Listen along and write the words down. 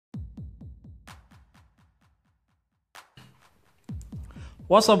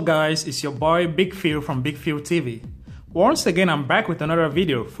What's up guys, it's your boy Big Phil from Big Phil TV. Once again I'm back with another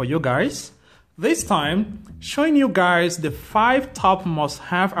video for you guys. This time showing you guys the 5 top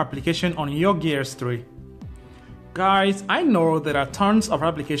must-have application on your Gear S3. Guys, I know there are tons of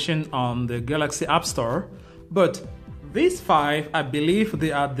applications on the Galaxy App Store, but these 5 I believe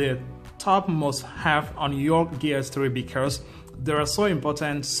they are the top must-have on your Gear S3 because they are so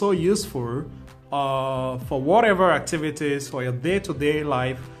important, so useful for whatever activities for your day-to-day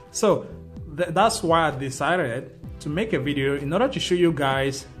life. So that's why I decided to make a video in order to show you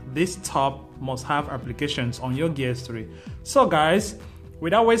guys these top must-have applications on your Gear S3. So guys,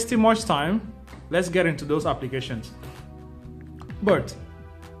 without wasting much time, let's get into those applications. But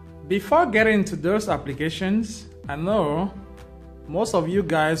before getting into those applications, I know most of you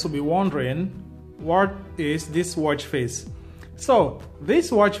guys will be wondering, what is this watch face? So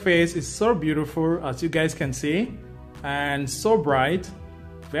this watch face is so beautiful, as you guys can see, and so bright,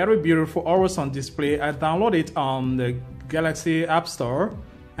 very beautiful, always on display. I downloaded it on the Galaxy App Store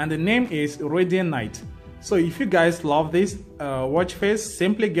and the name is Radiant Night. So if you guys love this watch face,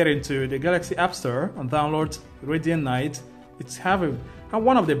 simply get into the Galaxy App Store and download Radiant Night. It's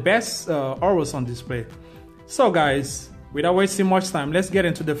one of the best always on display. So guys, without wasting much time, let's get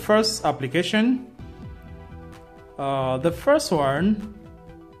into the first application. The first one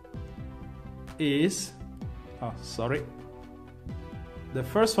is, the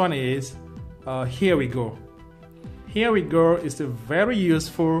first one is Here We Go. Here We Go is a very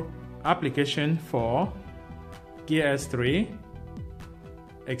useful application for Gear S3,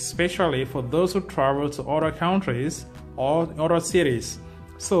 especially for those who travel to other countries or other cities.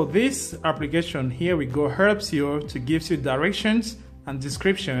 So this application, Here We Go, helps you to give you directions and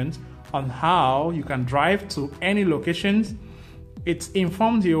descriptions on how you can drive to any locations. It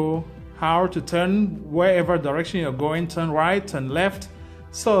informs you how to turn wherever direction you're going, turn right, turn left.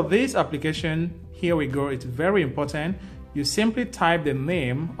 So this application, Here We Go, it's very important. You simply type the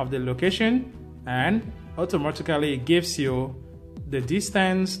name of the location and automatically it gives you the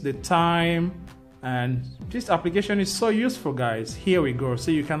distance, the time, and this application is so useful guys. Here We Go.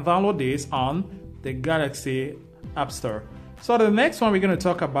 So you can download this on the Galaxy App Store. So the next one we're going to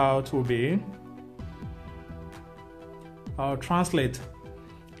talk about will be Translate.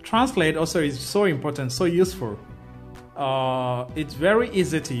 Translate also is so important, so useful. It's very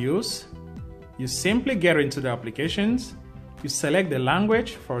easy to use. You simply get into the applications, you select the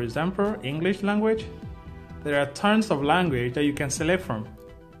language, for example, English language. There are tons of language that you can select from.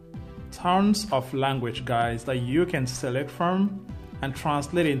 Tons of language, guys, that you can select from and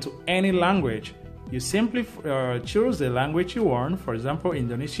translate into any language. You simply choose the language you want, for example,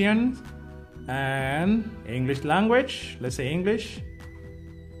 Indonesian and English language, let's say English.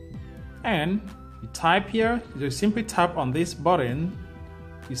 And you type here, you simply tap on this button,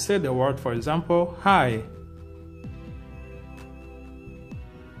 you say the word, for example, hi.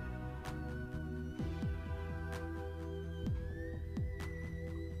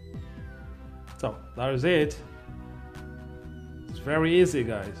 So that is it. It's very easy,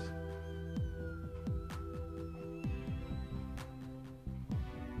 guys.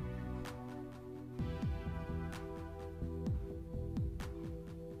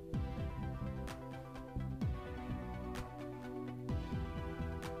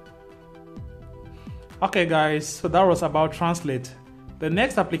 Okay guys, so that was about Translate. The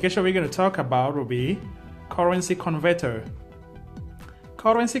next application we're going to talk about will be Currency Converter.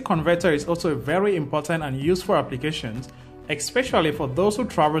 Currency Converter is also a very important and useful application, especially for those who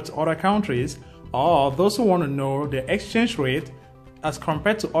travel to other countries or those who want to know the exchange rate as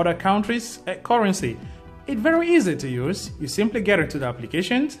compared to other countries' currency. It's very easy to use. You simply get into the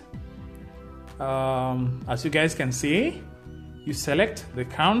applications. As you guys can see, you select the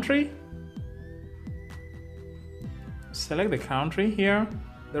country. Select the country here.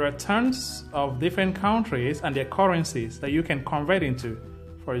 There are tons of different countries and their currencies that you can convert into.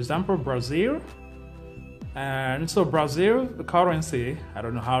 For example, Brazil. And so Brazil, the currency, I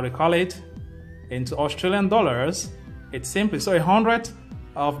don't know how they call it, into Australian dollars, it's simply, so 100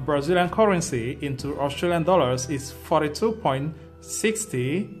 of Brazilian currency into Australian dollars is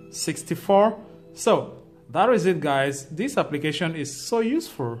 42.64. So that is it guys. This application is so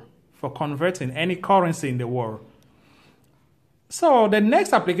useful for converting any currency in the world. So the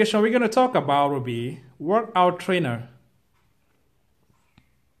next application we're going to talk about will be Workout Trainer.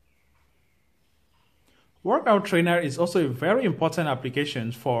 Workout Trainer is also a very important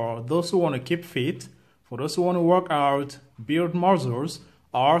application for those who want to keep fit, for those who want to work out, build muscles,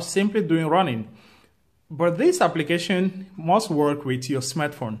 or simply doing running. But this application must work with your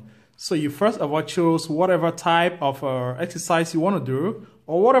smartphone. So you first of all choose whatever type of exercise you want to do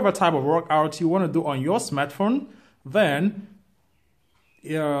or whatever type of workout you want to do on your smartphone. Then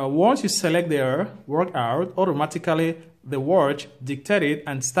once you select their workout, automatically the watch dictates it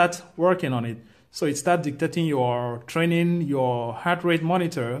and starts working on it. So it starts dictating your training, your heart rate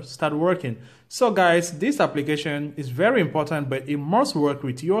monitor start working. So guys, this application is very important, but it must work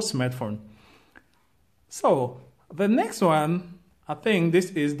with your smartphone. So the next one, I think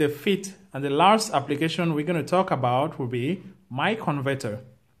this is the fifth and the last application we're going to talk about will be My Converter.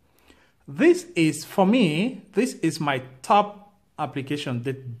 This is, for me, this is my top application,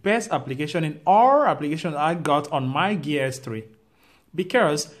 the best application in all applications I got on my Gear S3,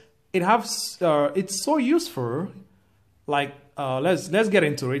 because it has it's so useful. Like let's get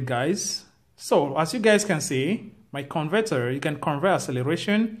into it, guys. So as you guys can see, My Converter, you can convert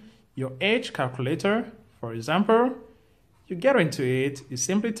acceleration, your age calculator, for example. You get into it, you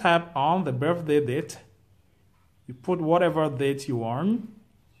simply tap on the birthday date, you put whatever date you want,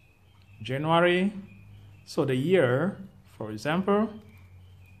 January, so the year, for example,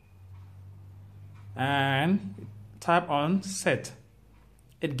 and tap on set.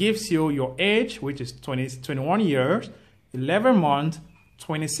 It gives you your age, which is 21 years, 11 months,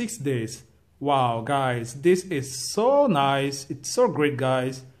 26 days. Wow, guys, this is so nice. It's so great,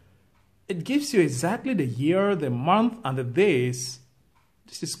 guys. It gives you exactly the year, the month, and the days.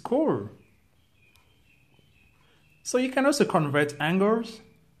 This is cool. So you can also convert angles,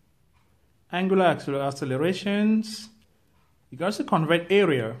 angular accelerations. You can also convert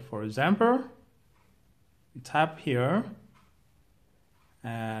area. For example, you tap here.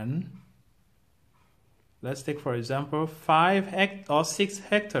 And let's take, for example, 5 or 6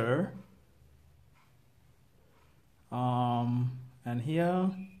 hectares. And here,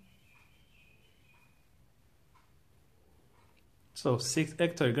 so 6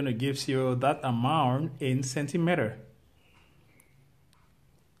 hectares going to give you that amount in centimeter.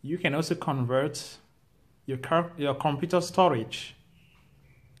 You can also convert your computer storage,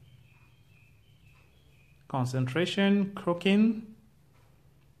 concentration, cooking.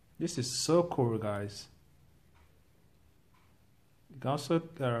 This is so cool, guys. You can also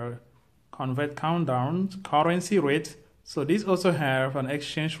convert countdowns, currency rate. So these also have an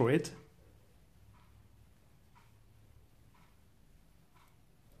exchange rate.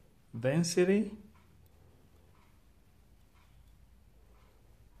 Density.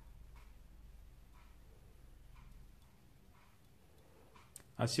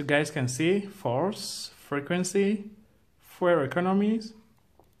 As you guys can see, force, frequency, fuel economies,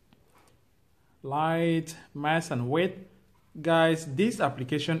 light, mass, and weight. Guys, this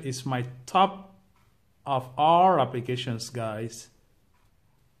application is my top of all applications, guys.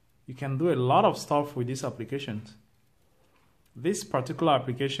 You can do a lot of stuff with this application. This particular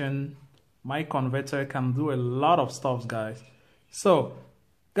application, My Converter, can do a lot of stuff, guys. So,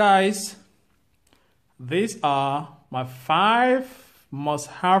 guys, these are my 5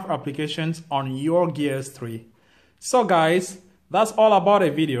 must-have applications on your Gear S3. So, guys, that's all about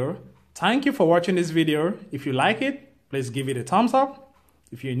a video. Thank you for watching this video. If you like it, please give it a thumbs up.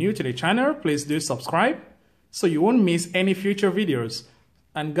 If you're new to the channel, please do subscribe so you won't miss any future videos.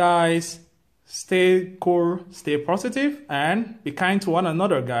 And guys, stay cool, stay positive, and be kind to one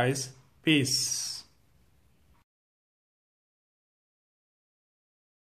another, guys. Peace.